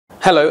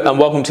Hello and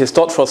welcome to this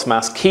Dr. Frost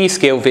Maths key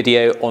skill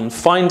video on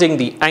finding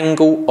the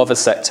angle of a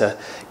sector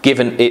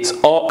given its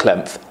arc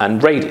length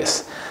and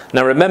radius.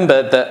 Now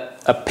remember that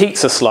a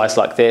pizza slice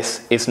like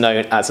this is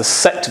known as a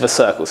sector of a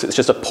circle, so it's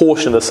just a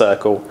portion of a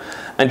circle.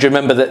 And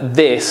remember that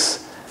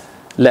this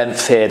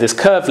length here, this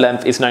curved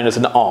length, is known as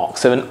an arc.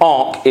 So an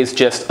arc is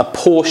just a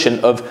portion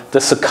of the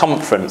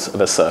circumference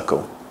of a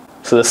circle.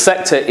 So the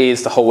sector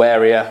is the whole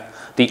area,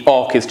 the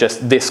arc is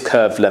just this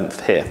curved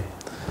length here.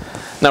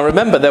 Now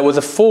remember, there was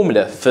a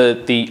formula for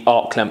the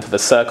arc length of a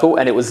circle,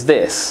 and it was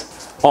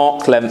this.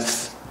 Arc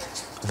length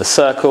of a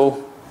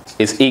circle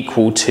is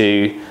equal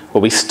to,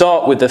 well, we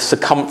start with the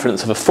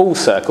circumference of a full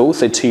circle,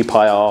 so 2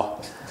 pi r,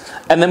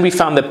 and then we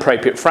found the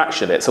appropriate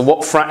fraction of it. So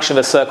what fraction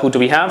of a circle do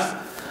we have?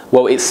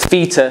 Well, it's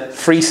theta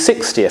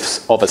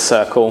 3/60ths of a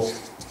circle.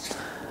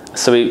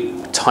 So we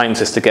times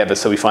this together,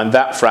 so we find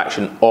that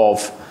fraction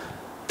of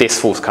this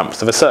full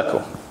circumference of a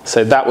circle.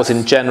 So that was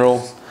in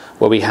general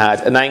where we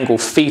had an angle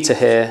theta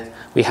here,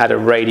 we had a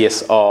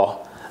radius r,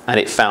 and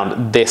it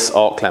found this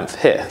arc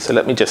length here. So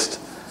let me just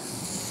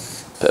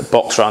put a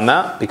box around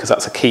that because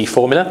that's a key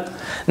formula.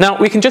 Now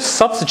we can just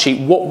substitute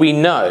what we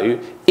know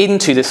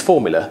into this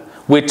formula.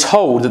 We're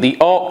told that the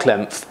arc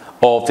length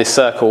of this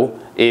circle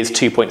is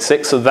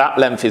 2.6, so that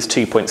length is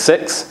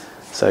 2.6,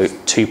 so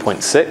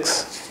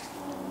 2.6.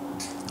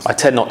 I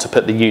tend not to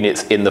put the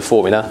units in the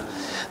formula.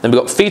 Then we've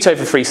got theta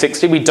over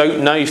 360, we don't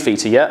know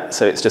theta yet,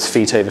 so it's just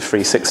theta over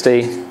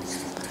 360.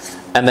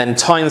 And then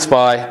times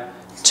by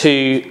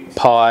 2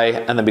 pi,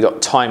 and then we've got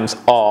times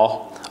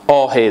r.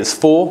 R here is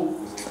 4.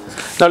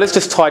 Now let's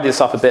just tidy this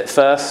up a bit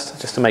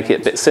first, just to make it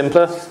a bit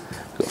simpler.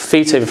 We've got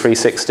theta over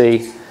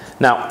 360.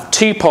 Now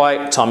 2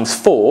 pi times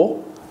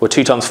 4, well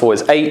 2 times 4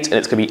 is 8, and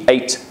it's going to be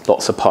 8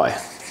 lots of pi.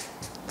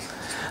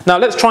 Now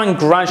let's try and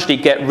gradually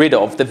get rid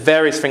of the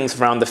various things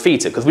around the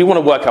theta, because we want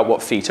to work out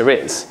what theta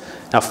is.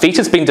 Now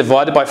theta's been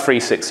divided by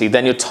 360,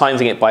 then you're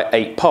timesing it by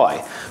 8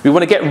 pi. We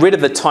want to get rid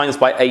of the times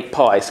by 8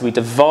 pi, so we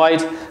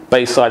divide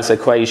both sides of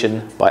the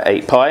equation by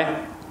 8 pi.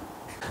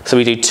 So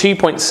we do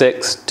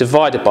 2.6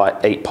 divided by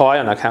 8 pi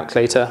on our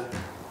calculator,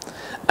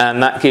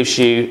 and that gives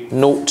you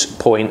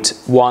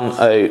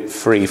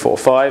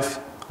 0.10345.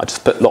 I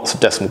just put lots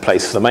of decimal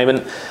places for the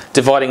moment.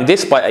 Dividing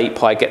this by 8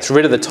 pi gets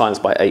rid of the times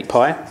by 8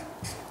 pi.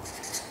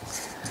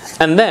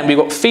 And then we've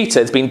got theta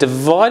has been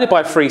divided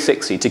by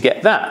 360 to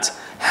get that.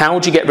 How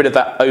do you get rid of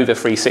that over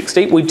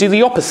 360? We do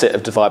the opposite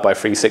of divide by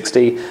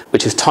 360,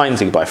 which is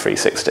timesing by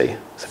 360.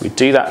 So we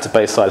do that to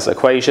both sides of the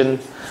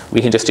equation.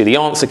 We can just do the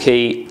answer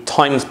key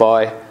times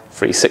by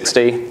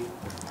 360,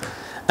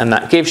 and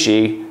that gives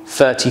you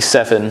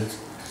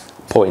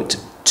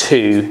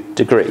 37.2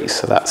 degrees.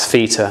 So that's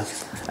theta,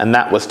 and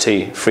that was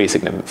 2 3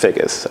 significant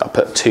figures. So I'll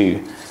put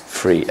 2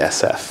 3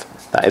 SF.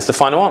 That is the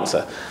final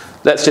answer.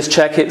 Let's just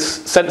check it's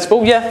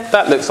sensible. Yeah,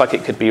 that looks like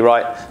it could be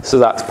right, so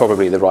that's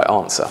probably the right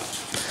answer.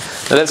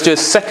 Now let's do a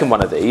second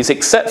one of these,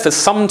 except for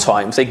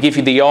sometimes they give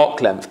you the arc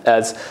length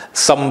as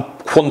some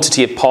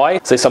quantity of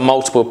pi, so some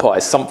multiple of pi,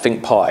 something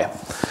pi.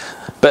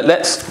 But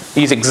let's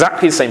use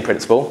exactly the same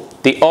principle.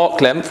 The arc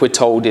length we're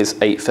told is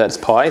 8/3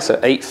 pi, so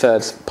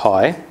 8/3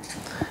 pi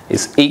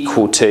is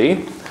equal to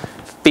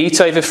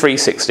theta over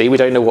 360, we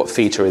don't know what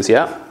theta is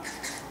yet,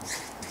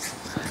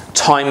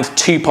 times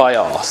 2 pi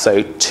r,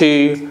 so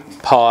 2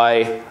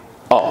 pi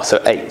r, so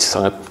 8.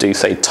 So I'm going to do,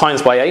 say,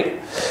 times by 8.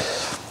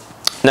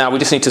 Now we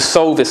just need to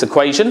solve this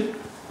equation.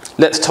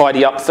 Let's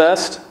tidy up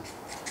first.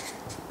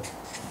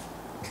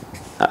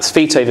 That's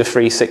theta over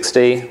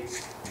 360.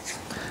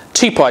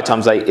 2 pi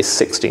times 8 is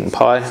 16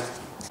 pi.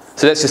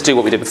 So let's just do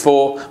what we did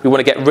before. We want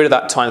to get rid of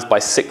that times by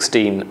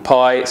 16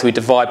 pi, so we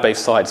divide both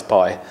sides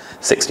by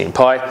 16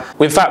 pi.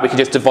 Well, in fact, we can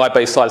just divide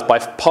both sides by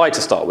pi to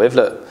start with.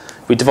 Look,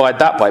 if we divide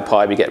that by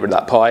pi, we get rid of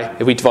that pi.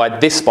 If we divide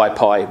this by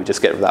pi, we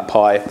just get rid of that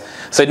pi.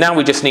 So now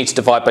we just need to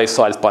divide both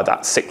sides by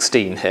that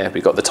 16 here.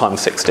 We've got the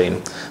times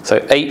 16. So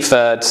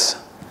 8/3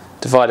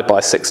 divided by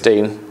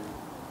 16.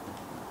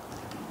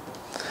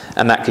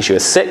 And that gives you a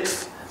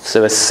sixth.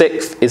 So a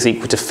sixth is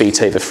equal to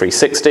theta over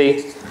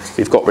 360.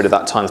 We've got rid of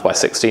that times by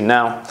 16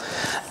 now.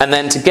 And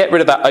then to get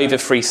rid of that over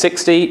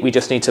 360, we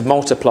just need to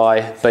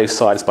multiply both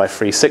sides by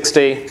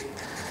 360.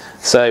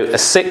 So a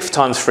sixth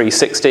times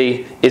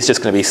 360 is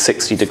just going to be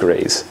 60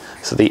 degrees.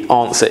 So the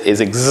answer is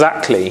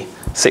exactly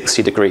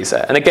 60 degrees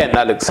there. And again,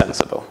 that looks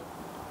sensible.